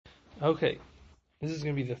Okay, this is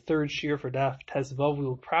going to be the third shiur for Daf Tezvav. We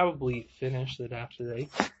will probably finish the Daf today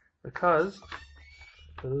because,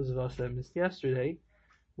 for those of us that missed yesterday,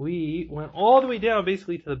 we went all the way down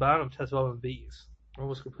basically to the bottom of Tezvav and Beis. We're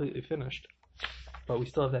almost completely finished, but we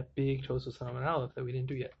still have that big Tosos Hanam and Aleph that we didn't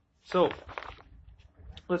do yet. So,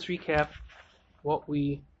 let's recap what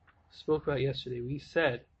we spoke about yesterday. We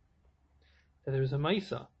said that there was a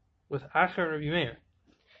Maisa with Acher and Rabbi Meir.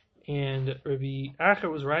 And Rabbi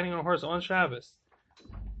Acher was riding on a horse on Shabbos,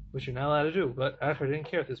 which you're not allowed to do, but Acher didn't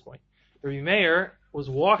care at this point. Rabbi Meir was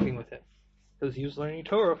walking with him, because he was learning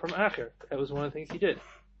Torah from Acher. That was one of the things he did.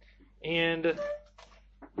 And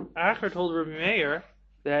Acher told Rabbi Meir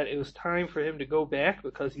that it was time for him to go back,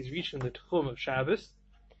 because he's reaching the Tchum of Shabbos.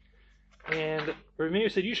 And Rabbi Meir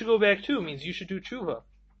said, you should go back too, means you should do tshuva.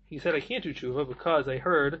 He said, I can't do tshuva, because I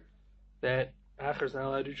heard that Acher's not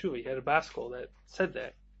allowed to do tshuva. He had a baskol that said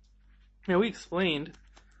that. Now we explained,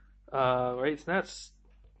 right? It's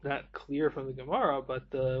not clear from the Gemara,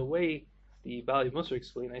 but the way the Bali Musar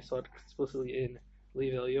explained, I saw it explicitly in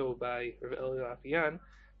Lev Elio by Rav Elio Apian,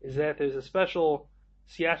 is that there's a special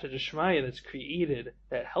siyata d'shmaya that's created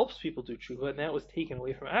that helps people do tshuva, and that was taken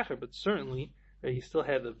away from Acher. But certainly, right, he still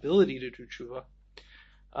had the ability to do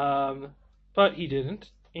tshuva, but he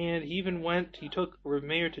didn't. And he even he took Rav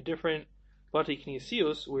Meir to different Bati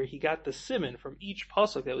Knesios, where he got the siman from each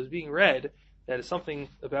pasuk that was being read, that is something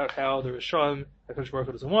about how the Rishon, HaKadosh Baruch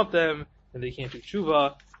Hu doesn't want them, and they can't do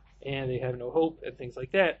tshuva, and they have no hope, and things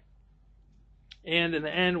like that. And in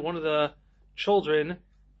the end, one of the children,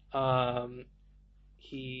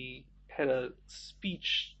 he had a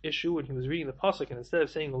speech issue when he was reading the pasuk, and instead of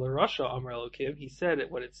saying L'Rasha Amar Elokim, he said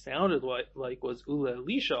what it sounded like was Ula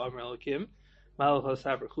Elisha Amar Elokim, Malav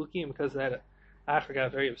HaSavar Chukim, because that Acher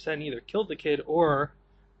got very upset and either killed the kid, or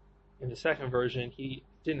in the second version, he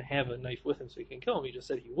didn't have a knife with him so he can kill him. He just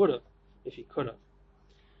said he would have if he could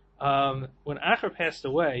have. When Acher passed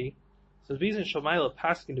away, so the Beis Shamayla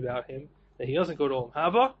paskined about him that he doesn't go to Olam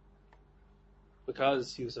Haba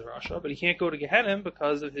because he was a Rasha, but he can't go to Gehenim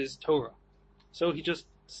because of his Torah. So he just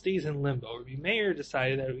stays in limbo. Rabbi Meir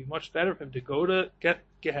decided that it would be much better for him to go to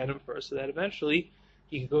Gehenim first, so that eventually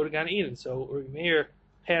he could go to Gan Eden. So Rabbi Meir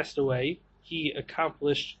passed away. He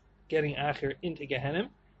accomplished getting Acher into Gehenim,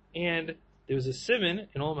 and there was a siman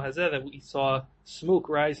in Olam Hazeh that we saw smoke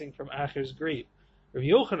rising from Acher's grave. Rabbi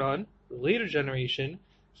Yochanan, the later generation,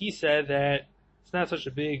 he said that it's not such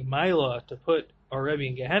a big maila to put our Rebbe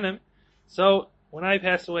in Gehenim, so when I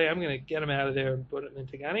pass away, I'm going to get him out of there and put him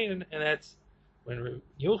into Gan Eden, and that's when Rabbi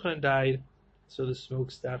Yochanan died, so the smoke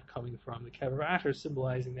stopped coming from the Kever of Acher,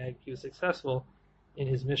 symbolizing that he was successful in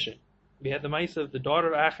his mission. We had the mice of the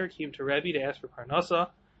daughter of Acher came to Rebbe to ask for Parnasa.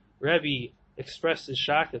 Rebbe expressed his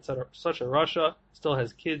shock that such a Rasha still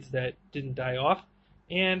has kids that didn't die off.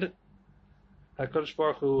 And HaKadosh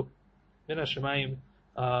Baruch Hu, Min HaShemayim,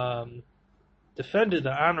 defended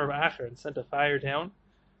the honor of Acher and sent a fire down.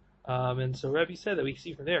 And so Rebbe said that we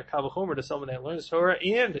see from there, Kal V'chomer to someone that learns Torah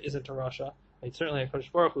and isn't a Rasha. Right? Certainly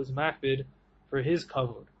HaKadosh Baruch Hu is makbid for his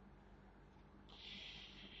kavod.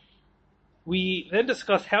 We then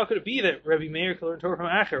discussed how could it be that Rabbi Meir could learn Torah from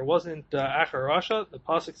Acher. Wasn't Acher Rasha? The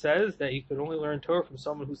pasuk says that you could only learn Torah from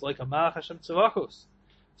someone who's like a Malach Hashem Tzavakos.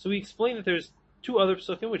 So we explained that there's two other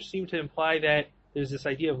psukim which seem to imply that there's this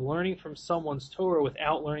idea of learning from someone's Torah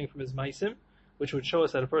without learning from his maisim, which would show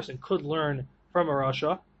us that a person could learn from a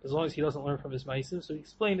Rasha as long as he doesn't learn from his maisim. So we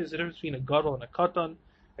explained there's a difference between a gadol and a katan.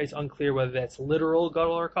 It's unclear whether that's literal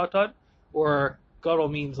gadol or katan, or gadol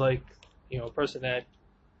means like, a person that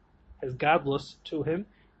has godless to him.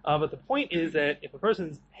 But the point is that if a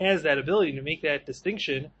person has that ability to make that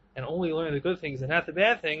distinction and only learn the good things and not the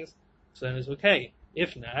bad things, so then it's okay.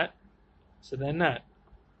 If not, so then not.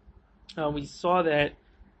 We saw that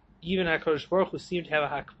even HaKadosh Baruch Hu seemed to have a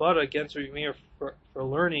hakbara against Rabbi Meir for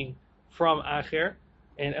learning from Acher,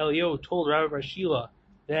 and Elio told Rabbi Bar Shila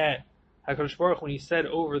that HaKadosh Baruch Hu, when he said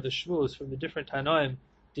over the shmuz from the different Tanoim,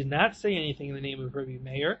 did not say anything in the name of Rabbi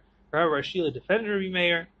Meir. Rabbi Bar Shila defended Rabbi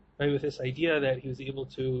Meir, right, with this idea that he was able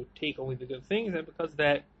to take only the good things, and because of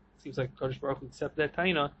that, it seems like Kadosh Baruch Hu accepted that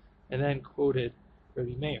taina, and then quoted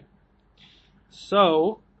Rabbi Meir.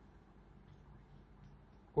 So,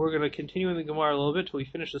 we're going to continue in the Gemara a little bit till we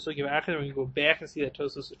finish the Sugya of Acher, and we can go back and see that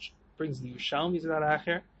Tosfos, which brings the Yerushalmis about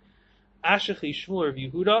Acher. Ashech Shmuel of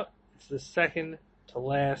Yehuda, it's the second to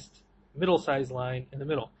last middle-sized line in the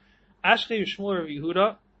middle. Ashech Shmuel of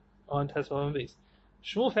Yehuda, on Tesvav and Beis.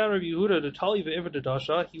 Shmuel found Rabbi Yehuda the Tali ve'ever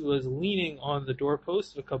Dasha. He was leaning on the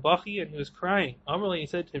doorpost of Kabachi and he was crying. Amrli, he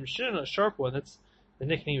said to him, Shin, a sharp one. That's the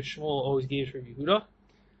nickname Shmuel always gave Rabbi Yehuda.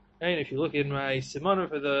 And if you look in my Simanim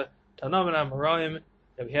for the Tanam and Amoraim,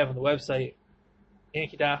 that we have on the website,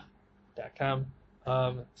 ankidaf.com.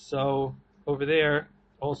 So over there,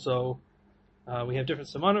 also, we have different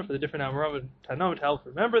simanim for the different Amarim and Tanam to help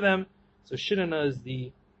remember them. So Shinana is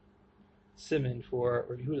the siman for,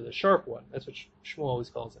 or Yehuda, the sharp one. That's what Shmuel always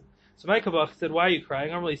calls him. So my Kabach said, why are you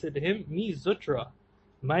crying? Amrli said to him, Mi Zutra,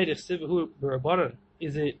 Maidich Rabbanan.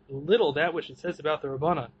 Is it little that which it says about the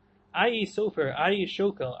Rabbanan? Ayi Sofer, Ayi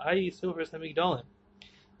Shokel, Ayi Sofer Samigdalim.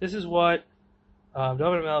 This is what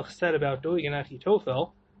David Melech said about Doeg and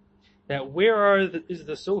Achitofel, that where is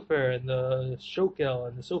the Sofer and the Shokel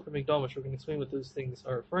and the Sofer Migdal, which we're going to explain what those things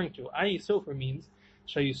are referring to. Ayi Sofer means,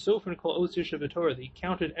 Shayu Sofer and Kol Osir Shabbatorah, they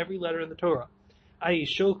counted every letter in the Torah. Ayi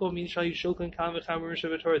Shokel means Shayu Shokel and Kal V'chamer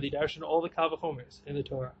Shabbatorah, they darshan all the Kal V'chomers in the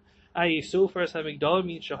Torah. Ayi Sofer Samigdal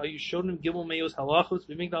means Shayu Shonim Gimel Meos Halachos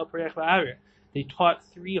V'Migdal Perech V'Avir. They taught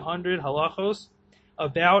 300 halachos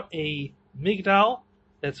about a migdal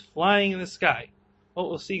that's flying in the sky. Well,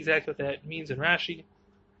 we'll see exactly what that means in Rashi.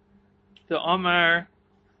 The Omar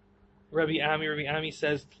Rabbi Ami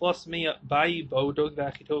says, Plus mea bayi bo dog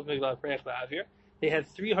v'achitofel migdal preach v'avir. They had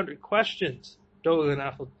 300 questions, Dog and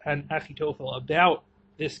Achitofel, about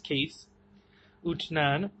this case.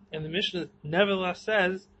 Utnan, and the Mishnah nevertheless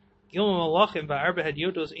says, Gilma malachim v'arba had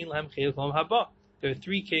yodos ein lahem chayil kol haba. There are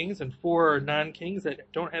 3 kings and 4 non-kings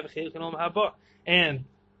that don't have a chayil kol haba, and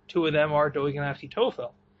 2 of them are Dog and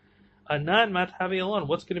Achitofel. Anan mat havi alon.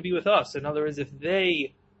 What's going to be with us? In other words, if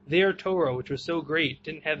their Torah, which was so great,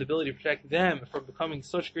 didn't have the ability to protect them from becoming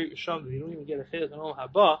such great Risham that they don't even get a chayil kol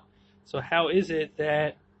haba, so how is it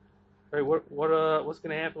that, right? What's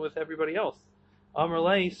going to happen with everybody else?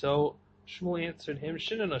 Amrlei. So Shmuel answered him,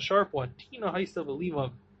 Shinan, a sharp one. Tina haisa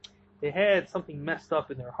believum. They had something messed up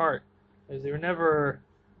in their heart, as they were never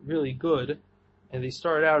really good, and they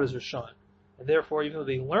started out as Rishon, and therefore, even though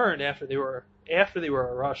they learned after they were a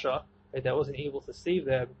Rasha, right, that wasn't able to save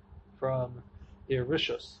them from their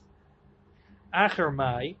rishus. Acher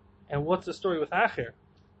mai, and what's the story with Acher?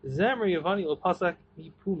 Zamri Yavani Lopasak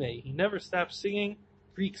Mipume. He never stopped singing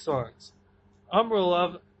Greek songs.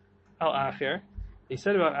 Amrulav al Acher. They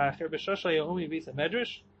said about Acher, B'shasha Yaomi Beis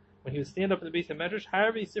HaMedrash, when he would stand up in the Beis HaMedrash,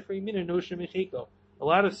 Harvey Sifrei Minim Noshim Mecheko. A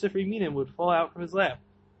lot of Sifrei Minim would fall out from his lap.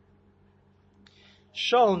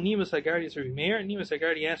 Shal Nimas Hagardi asked Rabbi Meir. Nimas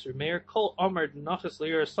Hagardi asked Rabbi Meir, Kol Amar Nachas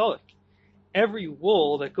Leir Salik. Every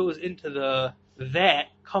wool that goes into the vat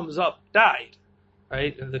comes up dyed.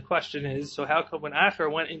 Right? And the question is, so how come when Acher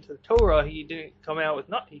went into the Torah, he didn't come out with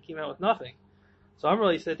he came out with nothing? So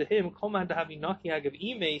Amrali said to him, Kol man dahavi naki agav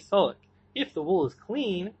imei salik. If the wool is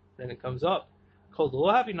clean, then it comes up. Kol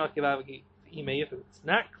lo havi naki agav imei. If it's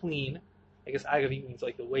not clean, I guess agav means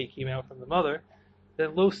like the way it came out from the mother,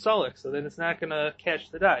 then lo salik. So then it's not going to catch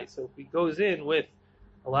the dye. So if he goes in with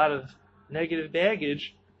a lot of negative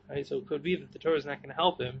baggage, right? So it could be that the Torah is not going to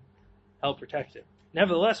help protect him.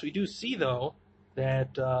 Nevertheless, we do see though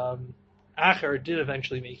that Acher did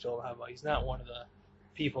eventually make it Olam Haba. He's not one of the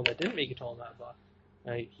people that didn't make it Olam Haba.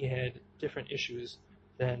 Right? He had different issues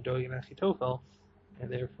than Doeg and Achitofel,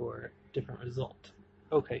 and therefore different result.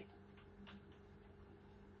 Okay.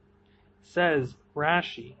 Says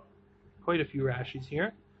Rashi, quite a few Rashis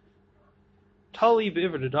here. Tali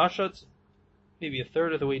b'ivr dedasha, maybe a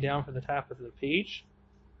third of the way down from the top of the page.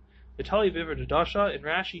 The Tali b'ivr dedasha in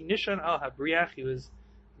Rashi, Nishan al habriach, he was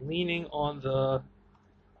leaning on the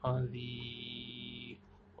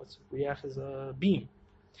what's briach is a beam.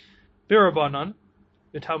 Birabanan,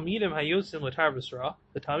 the Talmidim hayosim l'tar b'sra,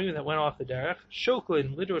 the Talmidim that went off the derech,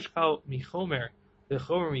 shoklin lidrosh kal michomer, the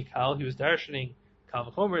chomer mikal, he was darshaning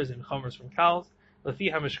kal v'chomers and chomers from kals,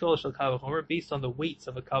 l'fi hamishkol shel kal v'chomer, based on the weights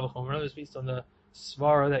of a kal v'chomer, others based on the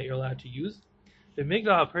svara that you're allowed to use. The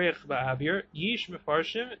migdal hapreich ba'avir, yish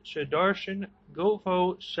mefarshim shedarshin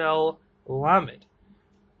gofo shel lamed.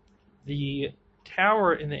 The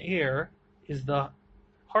tower in the air is the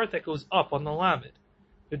part that goes up on the lamed.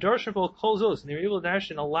 The darshanable kolzos, and they were able to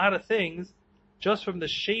darshan a lot of things just from the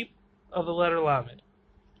shape of the letter lamed.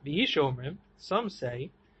 The Yishomrim, some say,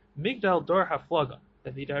 migdal dar haflaga,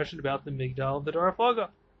 that they darshan about the migdal of the dar haflaga.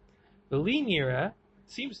 The linira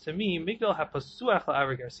seems to me migdal hapasuach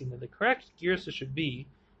la'avigarsina. The correct girsa should be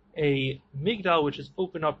a migdal which is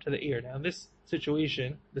open up to the air. Now in this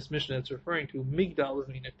situation, this Mishnah that's referring to, migdal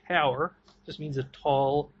doesn't mean a tower, just means a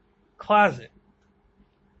tall closet.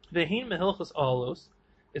 Vehin mehilchos alos,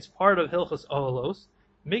 it's part of hilchos alos.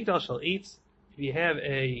 Migdal shel eitz, if you have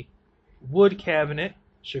a wood cabinet,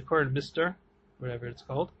 shekor and mister, whatever it's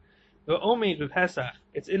called. Ve'omeid v'pesach,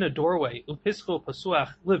 it's in a doorway. Upischo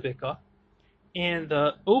pasuach libika, and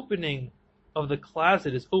the opening of the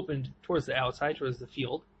closet is opened towards the outside, towards the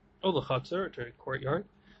field. Or the chutzner, or the courtyard.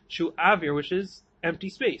 Shu avir, which is empty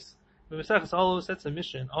space. B'Maseches Alos, that's a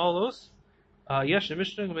Mishnah in Alos. Yesh a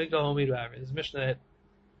Mishnah Gemegah Homidu Avri. There's a Mishnah that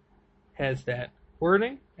has that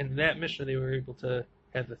wording, and in that Mishnah they were able to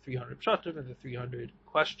have the 300 pshatim and the 300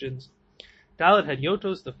 questions. Dalet had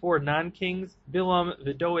Yotos, the 4 non-kings, Bilam,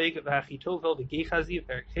 Vidoeg, Vachitovel, the Gechazi,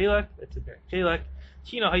 Perkelek, that's a Perkelek,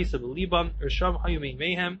 Tina Haisa Belibam, Risham Hayume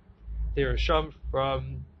Mayhem, they are Risham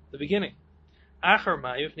from the beginning. Achar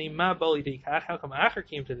Ma'if, named Ma Bali Dekach, how come Achar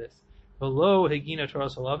came to this? Below Hagina Torah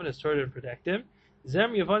Salavan is Torah to protect him.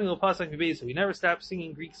 Zem Yavani Lopasak Mibay, so he never stopped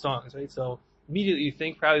singing Greek songs, right? So immediately you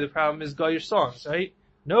think probably the problem is Goyish songs, right?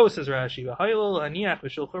 No, says Rashi,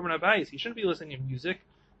 he shouldn't be listening to music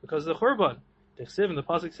because of the Churban. And the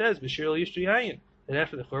Pasuk says, that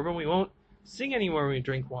after the Churban we won't sing anymore when we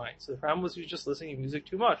drink wine. So the problem was he was just listening to music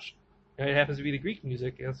too much. Right? It happens to be the Greek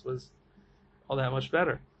music, and this was all that much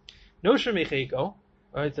better. Nosher Mecheko,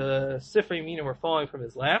 right, the Sifrei Mina were falling from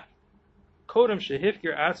his lap. Kodem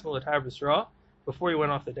Shehifkir Atzmo Latar B'Sra, before he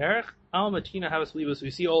went off the derech. Al Matina Havas Libos, we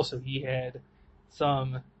see also he had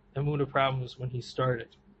some Emunah problems when he started.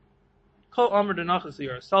 Kol Amr Denachas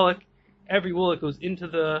Liyar Salik, every wool that goes into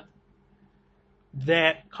the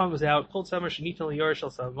vat comes out. Kol Tzamer Shenitan Liyar Shal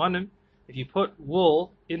Savanim, if you put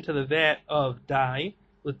wool into the vat of dye,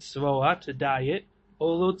 Litzvoa, to dye it,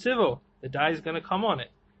 Olo Tzivo, the dye is going to come on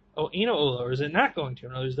it. Oh, Eno Olo, or is it not going to?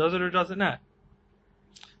 In other words, does it or does it not?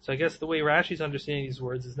 So I guess the way Rashi's understanding these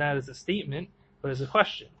words is not as a statement, but as a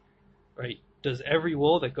question. Right? Does every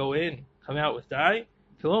wool that go in come out with dye?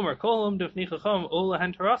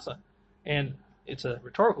 And it's a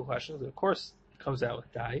rhetorical question, but of course it comes out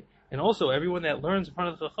with dye. And also, everyone that learns in front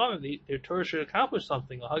of the Chachamim, their Torah should accomplish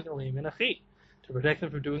something, to protect them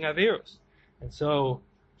from doing Averos. And so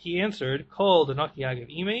he answered, Kol denaki agav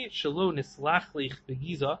ime, shelo nislachlich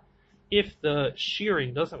begiza, if the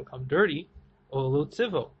shearing doesn't become dirty, olo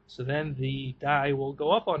tzivo, so then the dye will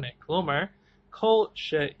go up on it. Klomar, Kol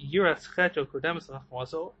she yiras chet o kodemus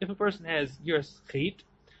l'chachmaso, if a person has yiras chet,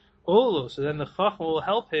 olo, so then the Chacham will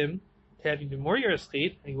help him to have even more yiras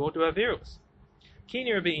chet, and he won't do Averos.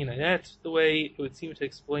 Kini Rabbeina, that's the way it would seem to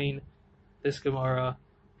explain this Gemara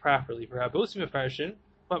properly. For Abosim Mefarshin,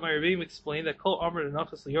 but my Rebbeim explained that Kol Amr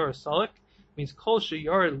Denachas Liyar Salik means Kol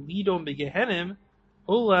Sheyar Lidom Begehenim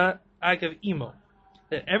Ola Agav Imo.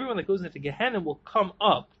 That everyone that goes into Gehenim will come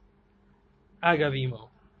up Agav Imo.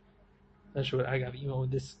 Not sure what Agav Imo in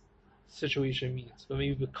this situation means, but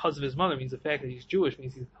maybe because of his mother means the fact that he's Jewish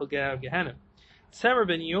means he'll get out of Gehenim. Tzemer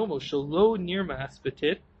ben Yomo Shalo Nirmas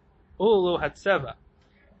Betit Olo Hatseva.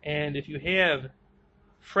 And if you have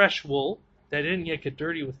fresh wool that didn't yet get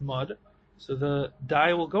dirty with mud, so the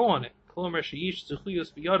dye will go on it. Kolomar sheyish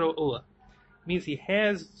zechuyos biyado ola. Means he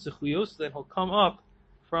has zechuyos, then he'll come up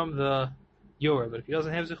from the yor. But if he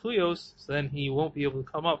doesn't have zechuyos, so then he won't be able to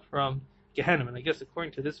come up from Gehenim. And I guess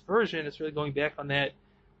according to this version, it's really going back on that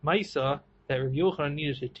Maisa that Rabbi Yochanan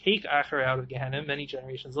needed to take Acher out of Gehenim many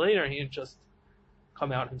generations later, and he didn't just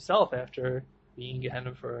come out himself after being in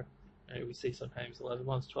Gehenim for, we say sometimes 11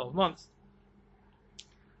 months, 12 months.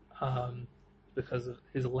 Because of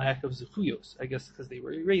his lack of zechuyos. I guess because they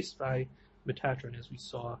were erased by Metatron, as we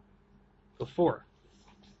saw before.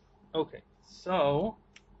 Okay, so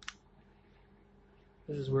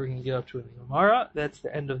this is where we're going to get up to in the Gemara. That's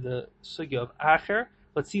the end of the sugya of Acher.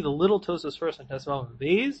 Let's see the little Tosas first on Tesvav and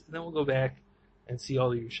Beis, and then we'll go back and see all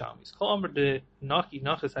the Yerushalmis. Kol Amr de Naki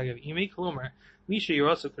Nachas Hagav Ime Kolomer Misha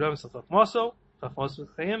Yerasu Kedam Sachmaso Chachmas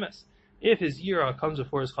Chayemes. If his Yira comes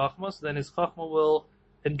before his Chachmas, then his Chachma will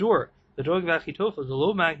endure. The dog of Achitofel, the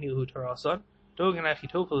low magni who Tarasan, dog and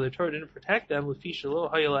Achitofel, the Torah didn't protect them with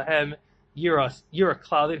Fishalo Hayalahem Yira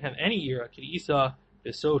Klal, they didn't have any Yira, Kidisa,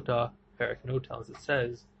 Besota, Perak Notel, as it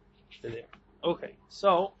says there. Okay,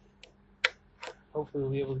 so hopefully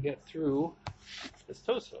we'll be able to get through this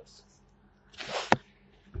Tosfos.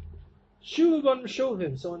 Shuvah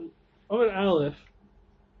Shovim, so in Amud Aleph,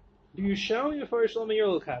 the Yerushalmi Mefarish Lama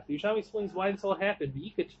Yerlokaf. The Yerushalmi explains why this all happened.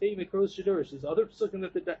 V'yikat Fei Mikros Shadorish. There's other psukim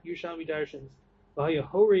that the Yerushalmi darshans. V'haya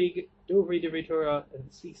Horeg Dovrei Divrei Torah, and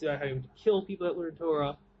it speaks about how he would kill people that learn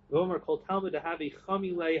Torah. V'omer Kol Talmud Havi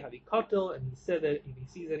Chamilei Havi Kotel, and he said that if he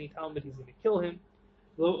sees any Talmud, he's going to kill him.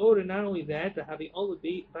 Lo Oda, not only that, the Havi Ola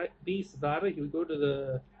Beis Vada, he would go to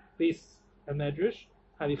the Beis Hamedrash.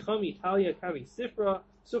 Havi Chami Talia Kavi Sufra,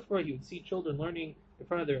 he would see children learning in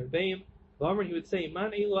front of their Rebbeim. He would say,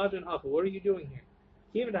 Man Elu Adon Hafa, what are you doing here?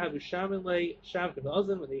 Even to have Shamanle Shavka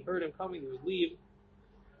Azan, when they heard him coming, they would leave.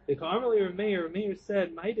 The Karmeli Rameir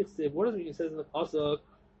said, Maidisiv, what does it mean? It says in the Pasuk,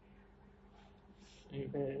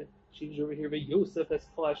 change over here, but Yosef, that's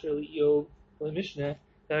Kalasher Leo, the Mishnah,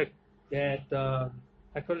 that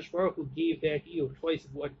HaKadosh Baruch Hu gave back Iyun twice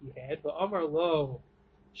of what he had, but Amar Lo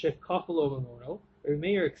Shekachalo Mamono. Rabbi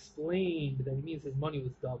Meir explained that it means his money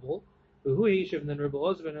was double. But Hu Yeshiv, and then Rabbi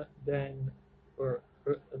Elazar or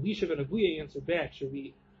Elisha ben Abuya answered back, should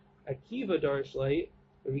we Akiva Darshlite,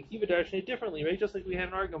 or Akiva Darshlite differently, right? Just like we had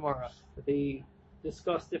in our Gemara, that they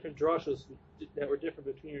discussed different drashos that were different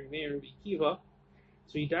between Rabbi Meir and Rabbi Akiva.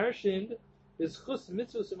 So he darshened his chus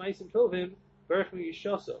mitzvos emaisim tovim barach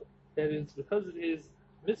yishaso. That is because of his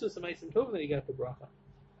mitzvos emaisim tovim that he got the bracha.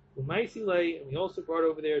 U'maisilei, and we also brought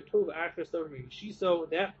over there tov achras tovim yishiso.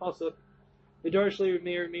 That pasuk, the darshlei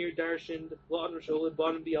Meir darshened la'an r'sholid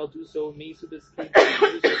bottom bi'al duso meisu b'skin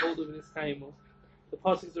duso holdu v'niskaimu. The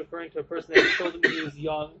pasuk is referring to a person that had children when he was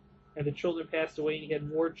young, and the children passed away, and he had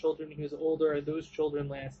more children when he was older, and those children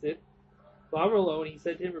lasted. And he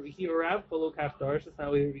said to him, Rabbi Kiva Rav, Kolo Kaf Darsh, that's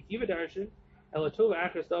not what Rabbi Kiva Darshan, Elatov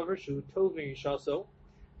Akras Davar Shu Tov Mirishaso,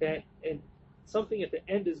 that and something at the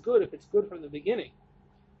end is good if it's good from the beginning.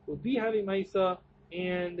 Would be having Maisa,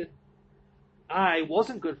 and I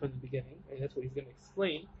wasn't good from the beginning, and that's what he's going to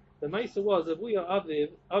explain. The Maisa was Avuya Avi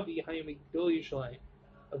Hayim Gdol Yushalayim.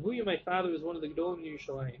 Avuya, my father, was one of the Gdolim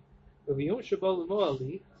Yushalayim. Rabbi Yom Shabal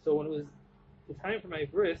Moali, so when it was the time for my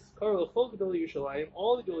bris, Karol Chol Gdol Yushalayim,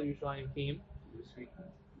 all the Gdol Yushalayim came.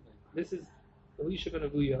 This is Elisha ben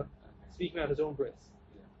Avuya speaking about his own bris.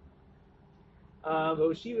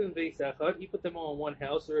 He put them all in one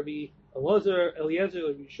house. Rabbi Eliezer, Rabbi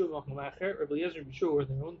Yeshua, Rabbi Eliezer and Yeshua were in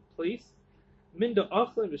their own place. Minda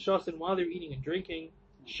Achlin V'Shasin, while they were eating and drinking.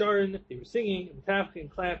 Sharon, they were singing, and tapping,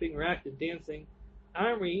 clapping, or active dancing.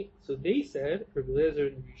 Amri, so they said, Rabbi Eliezer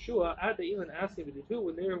and Yeshua, Ad Iyun asking to do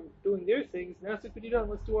when they're doing their things, Nasik V'Didan,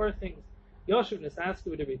 let's do our things. Yashiv Nasaska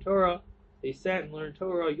V'Devei Torah, they sat and learned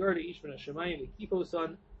Torah. Yarda Ishman Hashemayim, the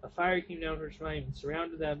Kiposan, a fire came down from Shemayim and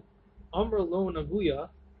surrounded them. Amr Lon Avuya,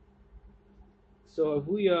 so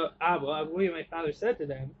Avuya my father said to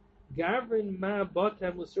them, Gavrin Ma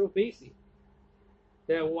Batem Lusro Basi,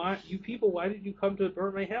 that why did you come to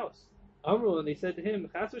burn my house? Amr, and they said to him,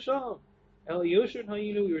 Chas v'shalom. El Yosher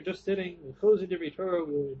Hayinu, we were just sitting, we closed into Torah,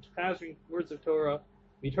 we were chazering words of Torah,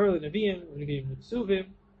 we Torah Nevi'im, we gave Mitzuvim,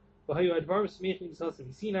 V'hayu Advar Smechim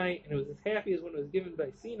Sasim Sinai, and it was as happy as when it was given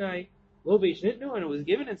by Sinai, Lo Beish Nitnu, and it was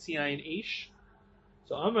given in Sinai in Aish.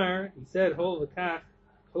 So Amar, he said, Hol V'kach,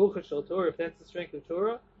 Kocha Shel Torah, if that's the strength of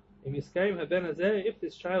Torah, and Yiskayim Haben Hazeh, if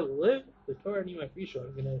this child will live, the Torah Nima Frisho,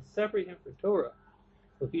 I'm going to separate him from Torah.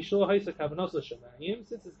 V'pishlo Haisa Kavanos L'Shamayim,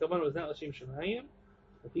 since his Kavan was not L'Shem Shamayim,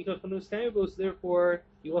 therefore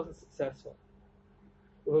he wasn't successful.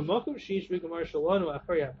 And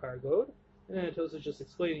then Tosa is just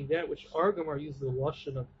explaining that which our Gemara uses the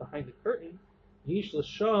lashon of behind the curtain.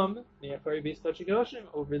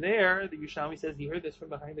 Over there, the Yerushalmi says he heard this from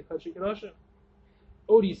behind the Kachi Kadashim.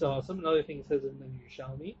 Odi saw some another thing says in the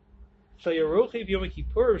Yerushalmi. He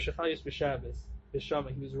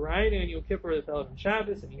was riding on Yom Kippur that fell on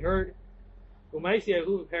Shabbos, and he heard.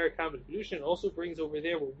 Kedushin also brings over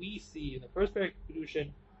there what we see in the first parak of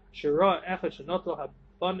Kedushin.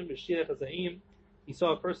 He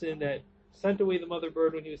saw a person that sent away the mother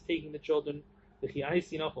bird when he was taking the children. When he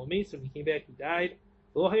came back, he died.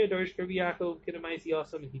 And he did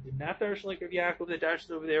not darsh like Rav Yaakov that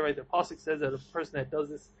darshed over there. Right, the pasuk says that a person that does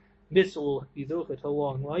this mitzvah will be zocheh to a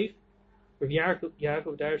long life. Rav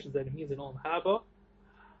Yaakov darshes that it means an olam haba.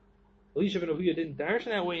 Elisha ben Avuya didn't darsh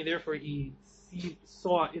in that way, and therefore he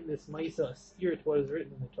saw in this Maisa a steer to what is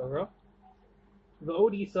written in the Torah. The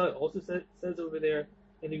Odisa also says over there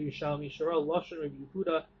in the Yerushalmi, Shara Lashon Rabbi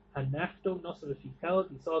Yehuda Hanachtom Nasa V'Fikalat.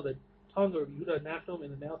 He saw the tongue of Rabbi Yehuda Hanachtom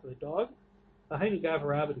in the mouth of a dog. Hainu Gav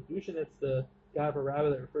Harabah the Kedushin. That's the Gav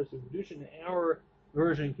Harabah that refers to Kedushin. In our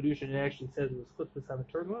version in Kedushin, it actually says it was Chutzpah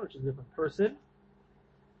Savaturma, which is a different person.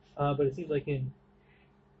 But it seems like in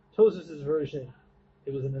Tosas' version,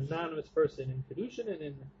 it was an anonymous person in Kedushin, and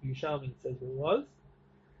in Yerushalmi it says who it was.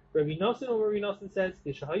 Rabbi Nosson says,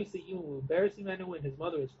 when his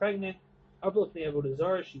mother was pregnant,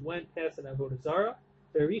 she went past an Avodah Zarah.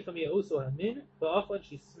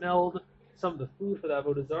 She smelled some of the food for the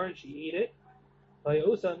Avodah Zarah and she ate it. That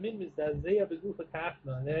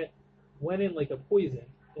went in like a poison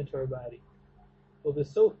into her body.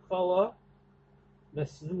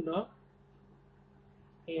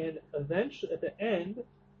 And eventually, at the end,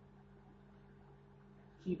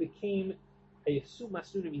 he became, I assume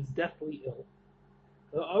Masnuna means deathly ill.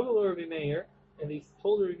 And they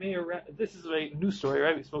told Rabbi Meir, this is a new story,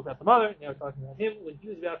 right? We spoke about the mother, now we're talking about him. When he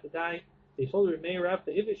was about to die, they told Rabbi Meir,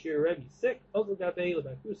 after Ivish, your Rebbe's sick. He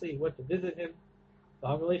went to visit him.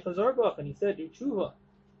 And he said, do tshuva.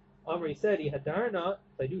 He said, if I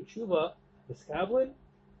do tshuva, the skablin,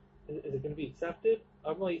 is it going to be accepted?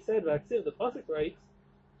 He said, Vaksiv, the Pasuk writes,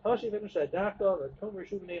 Tashi Venashadaka or Tomer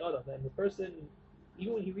Shuvane Adam, and the person,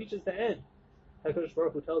 even when he reaches the end, HaKadosh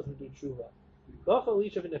Baruch Hu tells him to do tshuva. Gacha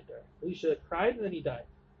Elisha v'niftar. Elisha cried and then he died.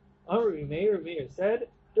 Amr Meir said,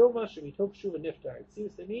 Doma Shemitov Tshuva Niftar. It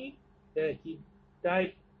seems to me that he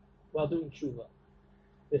died while doing tshuva.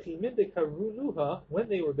 V'chimid karunuha, when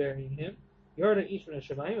they were burying him, Yarda Ish from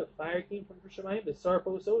Shemayim, a fire came from Shemayim, the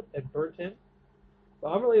Sarposod, and burnt him.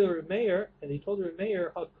 Amr Meir, and he told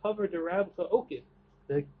Meir, how covered the Rabka Okid.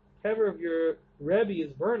 The kever of your Rebbe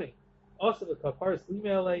is burning. Also the kapar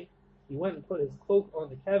Slimele, he went and put his cloak on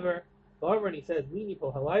the kever. And he said, Lini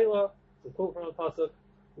po halayla, the quote from the pasuk,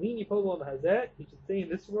 Lini po lo hazet, he should say in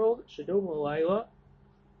this world, Shadom halayla,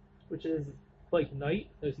 which is like night,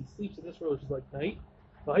 as he sleeps in this world, which is like night.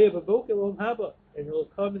 And it will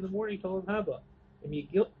come in the morning to Olam Haba. And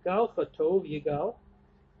Yigal Chatov Yigal,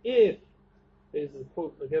 if, this is a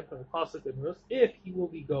quote again from the pasuk in Rus, if he will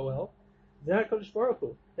be Goel, Zak Kodesh Baruch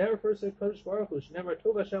Hu. That refers to Kodesh Baruch Hu. Shneimar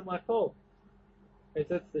Tov Hashem Lakol. Right,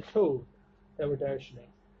 that's the Tov that we're darshaning.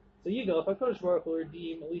 So Yigal, if HaKadosh Baruch Hu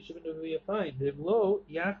redeem Elisha ben Nevuah, fine. If lo,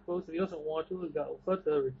 Yaakov, if he doesn't want to,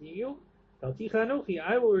 to redeem you, Galtichanochi,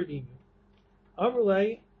 I will redeem you.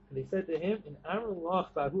 Amrulay, and they said to him, in Amrul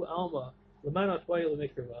Lach Bahu Alma, Lamana Twaya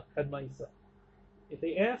Lamikriva, Kadmaisa. If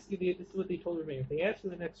they ask you, this is what they told Remain, if they ask you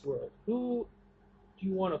the next world, who do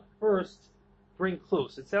you want to first bring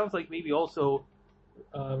close? It sounds like maybe also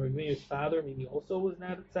Remain's father, maybe also was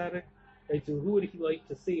not a tzaddik. Right, so who would he like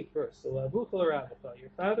to save first? So Avucha l'Rabbacha, your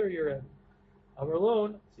father or your Rebbe? Amar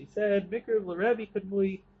alone, so he said, Mikriv l'Rebbe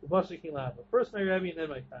kadmui u'bashikin lava. First my Rebbe and then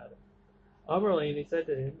my father. Amar Lane, they said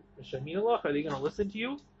to him, Shamin Allah, are they going to listen to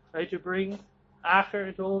you? Right, to bring Acher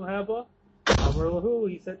into Olam Haba? Amar lahu,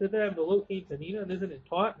 he said to them, the lo came tanina, and isn't it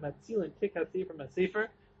taught, Matzil and Tik HaSefer Masefer,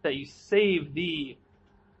 that you save the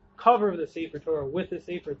cover of the Sefer Torah with the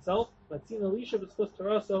Sefer itself? Matzil Elisha b'schus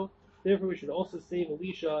Taraso, therefore we should also save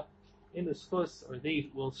Elisha in the schus, or they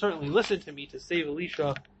will certainly listen to me to save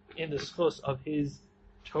Elisha in the schus of his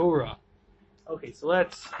Torah. Okay, so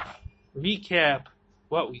let's recap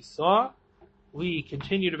what we saw. We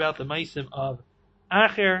continued about the Maisim of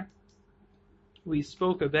Acher. We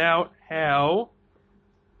spoke about how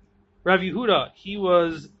Rav Yehuda, he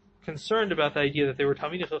was concerned about the idea that there were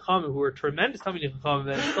Talmidei Chachamim who were tremendous Talmidei Chachamim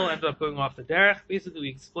that still ended up going off the derech. Basically, we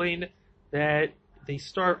explained that they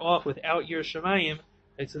start off without Yir Shemayim,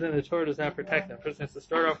 and so then the Torah does not protect them. The person has to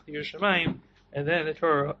start off with Yir Shemayim, and then the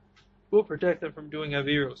Torah will protect them from doing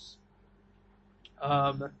Avirus.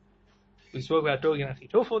 We spoke about Dog and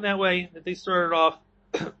Achitofel in that way, that they started off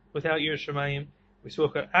without Yir Shemayim. We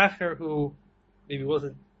spoke about Acher, who maybe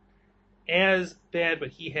wasn't as bad, but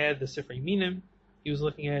he had the Sifrei Minim. He was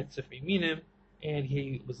looking at Sifrei Minim, and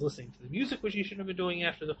he was listening to the music, which he shouldn't have been doing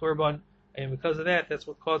after the Churban, and because of that, that's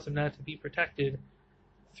what caused him not to be protected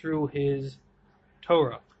through his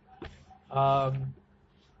Torah.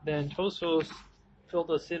 Then Tosfos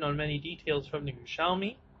filled us in on many details from the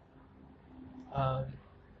Yerushalmi.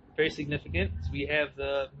 Very significant. So we have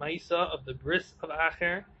the Maisa of the Bris of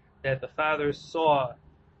Acher, that the father saw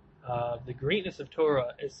the greatness of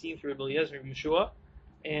Torah as seen through Rabbi Eliezer and Yeshua,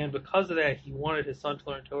 and because of that he wanted his son to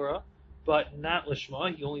learn Torah, but not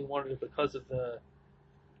Lishma. He only wanted it because of the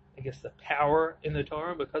power in the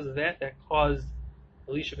Torah. Because of that caused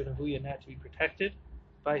Elisha ben Nevuah not to be protected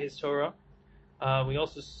by his Torah. We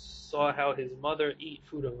also saw how his mother ate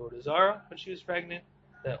food of Avodah Zarah when she was pregnant.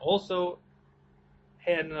 That also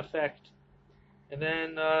had an effect. And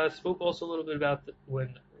then spoke also a little bit about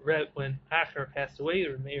when Acher passed away,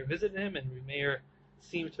 Remeir visited him, and Remeir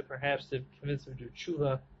seemed to perhaps have convinced him to do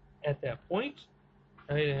tshuva at that point.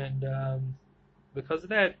 Right? And because of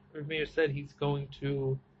that, Remeir said he's going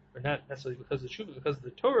to, or not necessarily because of tshuva, because of the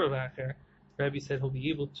Torah of Acher, Rabbi said he'll be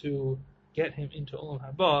able to get him into Olam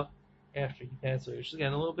Haba after he passed away, which is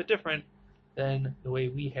again a little bit different than the way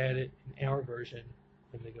we had it in our version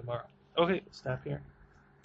in the Gemara. Okay, we'll stop here.